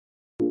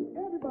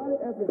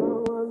Everybody ask me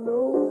how I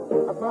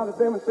know. I smiled at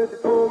them and said she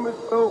told me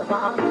so.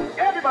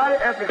 Everybody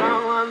ask me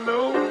how I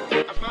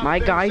know. My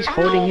guy's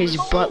holding his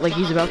butt like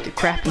he's about to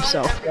crap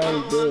himself. Yeah,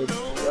 he did.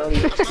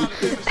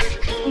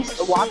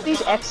 Watch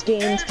these X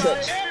Games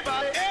trips.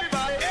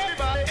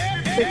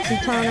 Trixie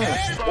Turner.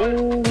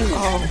 Ooh,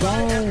 oh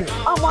dang.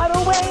 I'm wide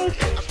awake!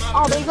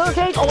 Oh, they gonna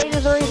take? Oh wait,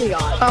 there's a radio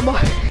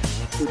on.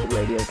 Stupid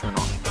radio, turn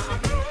on.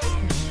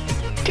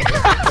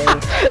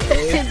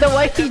 The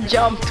way he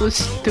jumped was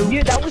stupid.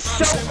 Dude, that was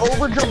so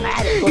over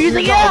dramatic. He's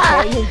like,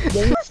 yeah!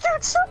 Let's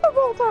start Super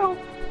Bowl though.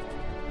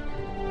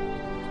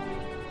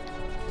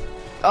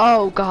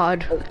 Oh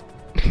god.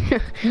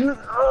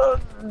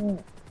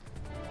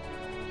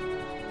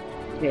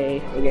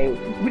 Okay.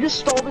 We just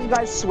stole this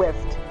guy's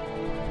Swift.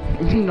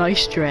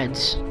 Nice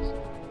dreads.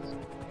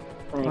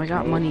 Thanks, I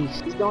got money.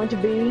 He's going to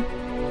be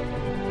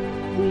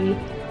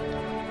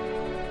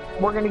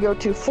we're gonna go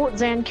to Fort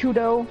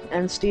Zancudo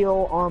and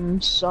steal or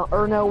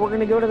no, we're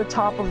gonna go to the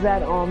top of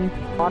that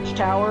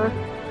watchtower.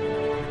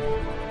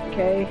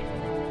 Okay.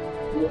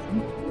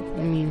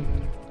 I mean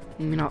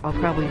I'll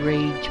probably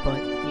rage, but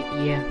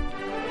yeah.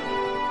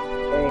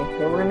 Okay,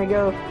 so we're gonna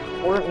go.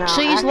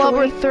 She's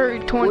level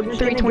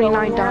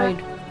 329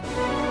 died.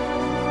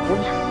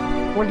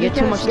 We're get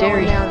too much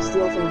dairy. Down,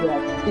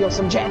 steal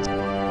some jets.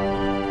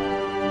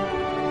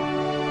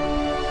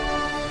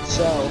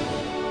 So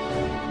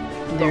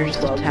there's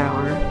the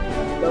tower.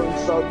 Going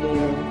sub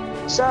gaming.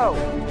 So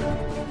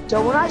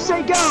when I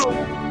say go,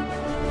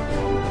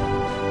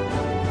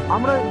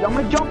 I'm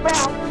gonna jump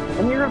out,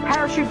 and you're gonna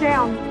parachute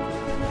down.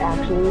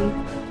 Actually,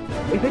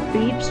 if it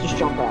beeps, just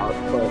jump out.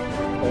 But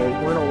okay,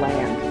 we're gonna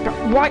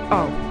land. Why?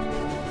 Oh.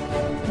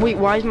 Wait,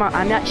 why is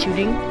I'm not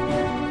shooting?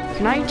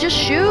 Can I just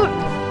shoot?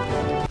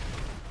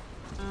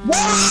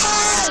 Why?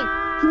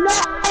 No!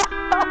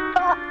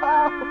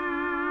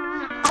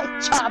 I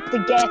chopped the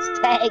gas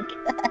tank.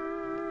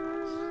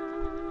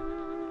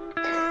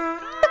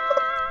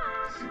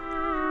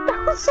 That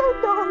was so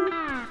dumb.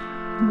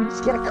 We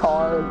just get a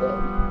car and then.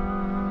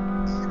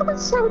 That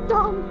was so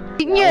dumb.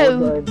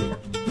 You.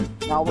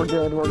 Now we're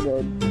good. We're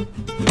good.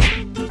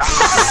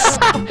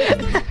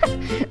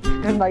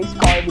 A nice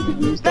car we could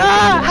use. My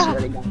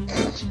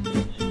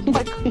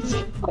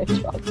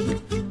truck.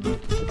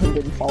 I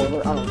didn't fall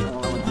over. I don't know.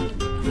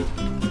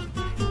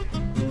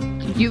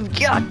 You've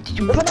got.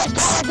 There's a nice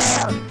car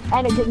there,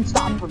 and it didn't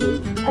stop for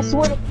me. I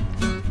swear it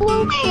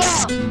blew me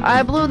up.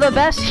 I blew the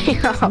best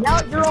up. Now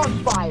you're on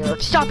fire.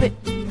 Stop it!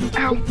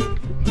 Ow!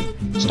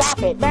 Stop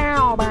it!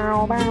 Bow,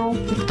 bow, bow.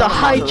 The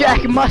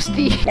hijack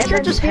musty.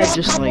 Your just head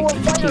just like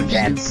became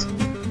jets.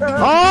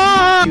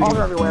 Oh! All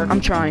everywhere.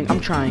 I'm trying.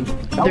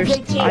 There's.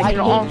 JT, I hate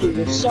you.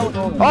 You're so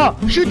annoying. Oh!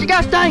 Shoot the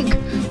gas tank!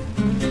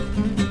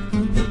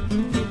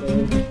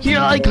 Here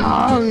I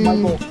come!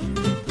 Michael,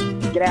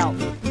 get out.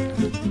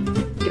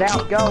 Get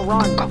out. Go.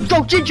 Run.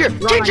 Go, Ginger!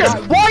 Run, Ginger!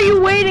 Why are you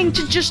waiting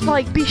to just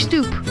like be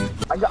stoop?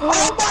 Oh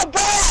my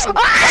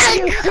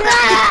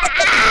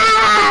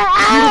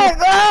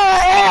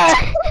god!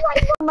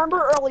 Remember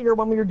earlier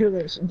when we were doing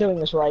this,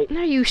 right?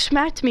 No, you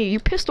smacked me. You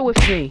pistol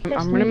whipped me.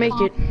 I'm gonna make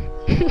it.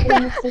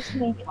 I'm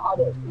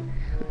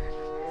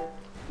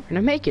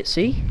gonna make it.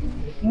 See?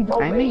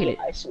 I made it.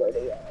 I swear to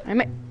God.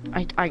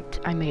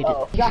 I made it.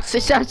 Yes.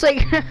 It sounds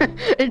like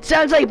it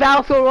sounds like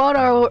Battlefield 1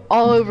 all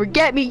over.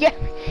 Get me.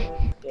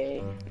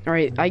 Okay. All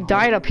right, I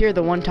died up here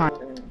the one time.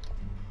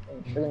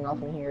 Sure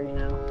nothing here, you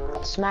know.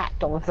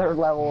 Smacked on the 3rd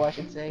level, I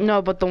should say. No,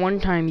 but the one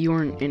time you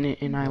weren't in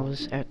it and I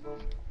was at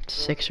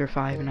 6 or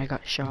 5 and I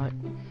got shot.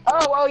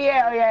 Oh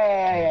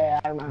yeah.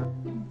 I remember.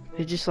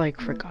 They just like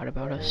forgot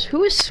about us.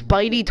 Who is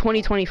Spidey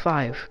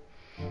 2025?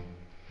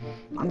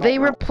 They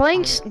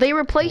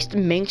replaced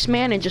Minx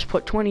Man and just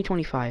put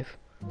 2025.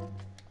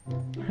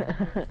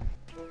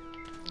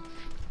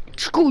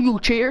 Screw you,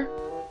 chair.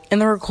 In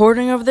the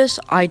recording of this,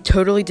 I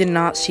totally did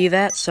not see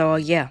that, so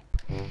yeah.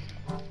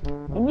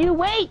 And you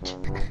wait!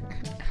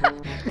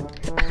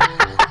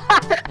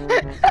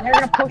 They're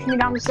gonna push me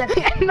down the steps.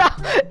 No,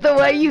 the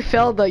way you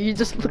fell though, you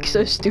just look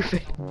so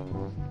stupid.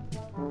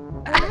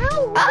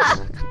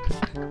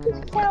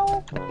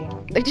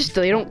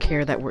 They don't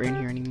care that we're in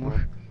here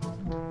anymore.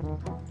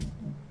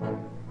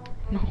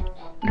 No,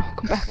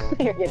 come back.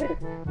 Here, get it.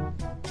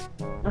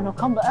 No,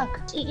 come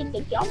back. So you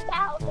can jump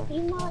out if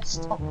you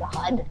must. Oh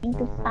god. You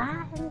can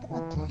find a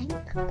tank.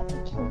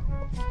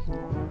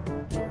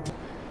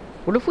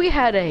 What if we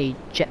had a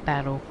jet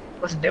battle?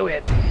 Let's do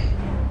it.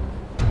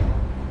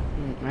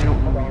 I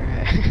don't know where you're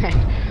at.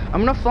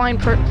 I'm gonna fly in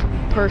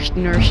first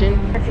nursing.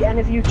 And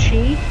if you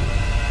cheat,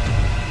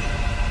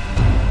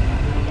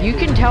 you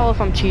can tell if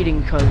I'm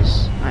cheating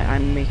because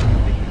I'm making a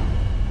video.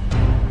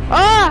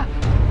 Ah!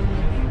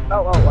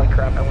 Oh, like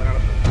crap, I went out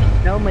of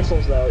no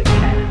missiles though, it's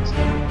cannons.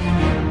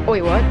 Oh,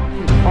 wait, what?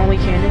 Only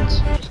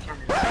cannons? Just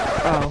cannons.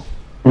 Oh.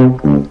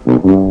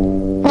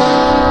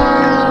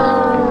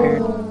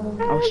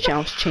 I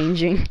was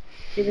changing.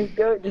 Just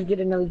get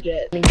another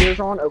jet. I mean, gears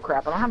on? Oh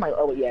crap, I don't have my,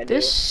 oh yeah.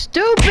 This is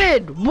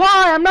stupid!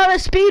 Why? I'm not a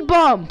speed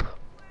bump!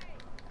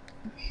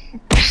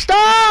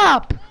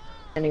 Stop!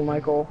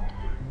 Michael.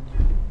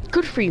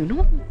 Good for you.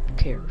 No,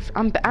 cares?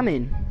 I'm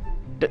in.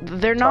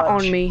 They're not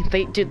on me.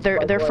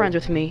 They're friends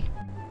with me.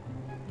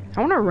 I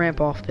want to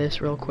ramp off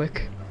this real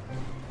quick.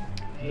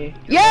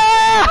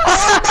 Yeah! Oh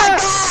my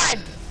god!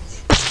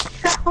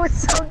 That was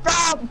so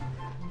dumb!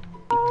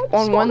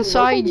 On one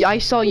side, I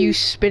saw you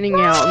spinning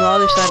out. On the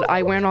other side,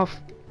 I went off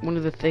one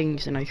of the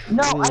things and I flew.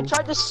 No, I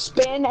tried to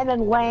spin and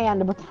then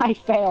land, but I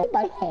failed.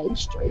 My head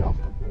straight off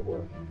the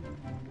floor.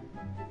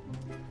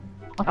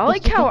 I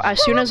like how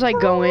as soon as I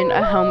go in,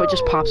 a helmet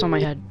just pops on my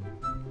head.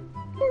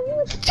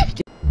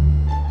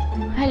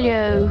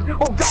 Hello.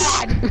 Oh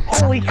god!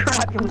 Holy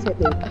crap, it was hit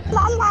me.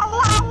 La la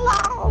la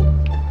la!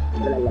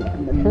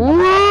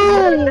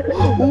 Whoa!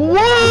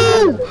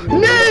 Whoa!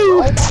 No! Oh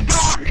my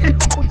god!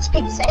 Oh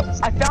Jesus!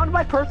 I found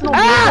my personal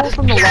vehicle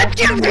from the left.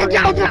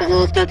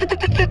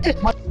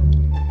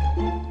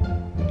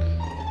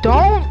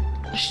 Don't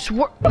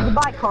swear.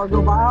 Goodbye,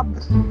 Cargo Bob.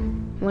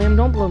 Lamb,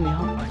 don't blow me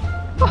up.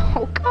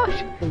 Oh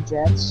gosh. The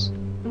jets.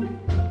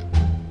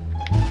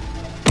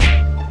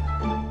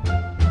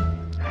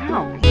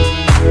 Ow.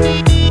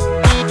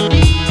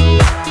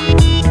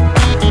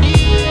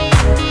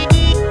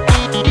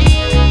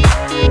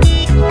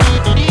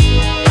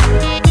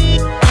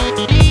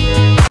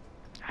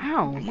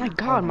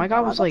 Ow, my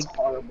god, was like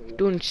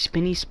doing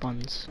spinny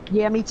spuns.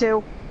 Yeah, me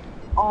too.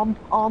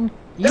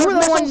 You were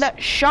the one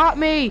that shot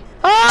me!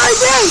 Ah,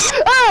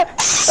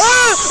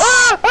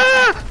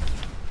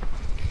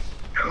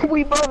 no!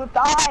 We both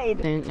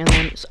died! And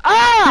then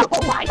ah!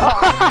 Oh my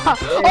god!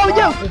 Oh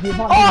no!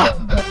 Oh!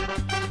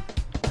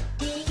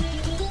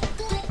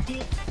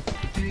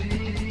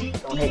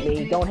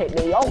 Don't hit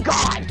me, oh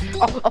god!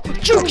 Oh,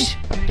 juice!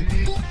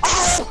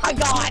 Oh my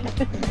god!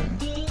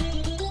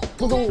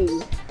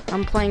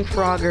 I'm playing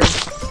Frogger.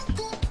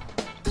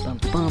 Bum,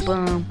 bum,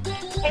 bum.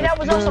 Hey, that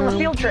was us on the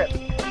field trip.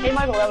 Hey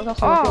Michael, that was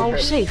us on the field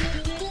trip. Safe.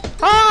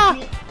 Ah!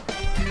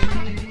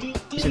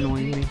 He's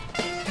annoying me.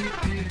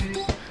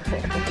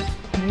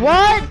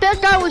 What?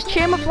 That guy was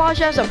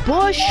camouflaged as a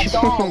bush.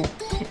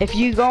 If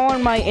you go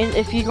on my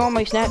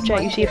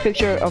Snapchat, you see a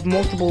picture of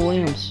multiple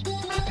Williams.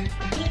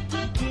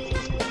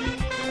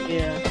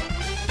 Yeah.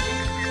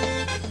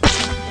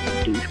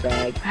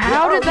 Douchebag.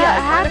 How did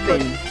that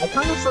happen? I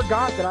kind of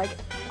forgot that I.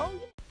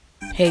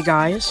 Hey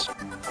guys,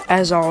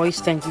 as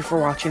always, thank you for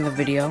watching the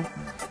video.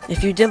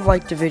 If you did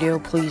like the video,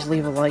 please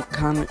leave a like,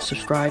 comment,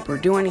 subscribe, or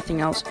do anything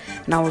else,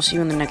 and I will see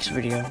you in the next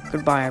video.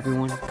 Goodbye,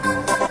 everyone.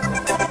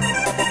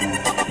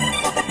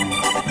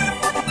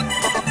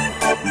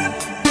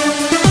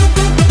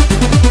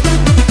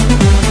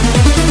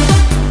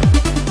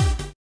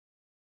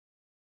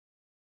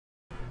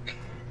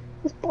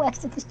 Just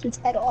blasted this dude's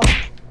head off.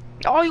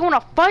 Oh, you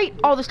wanna fight?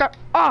 Oh, the star.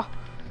 Ah.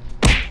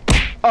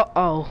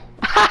 Uh-oh.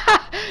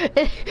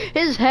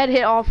 His head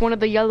hit off one of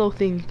the yellow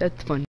things. That's funny.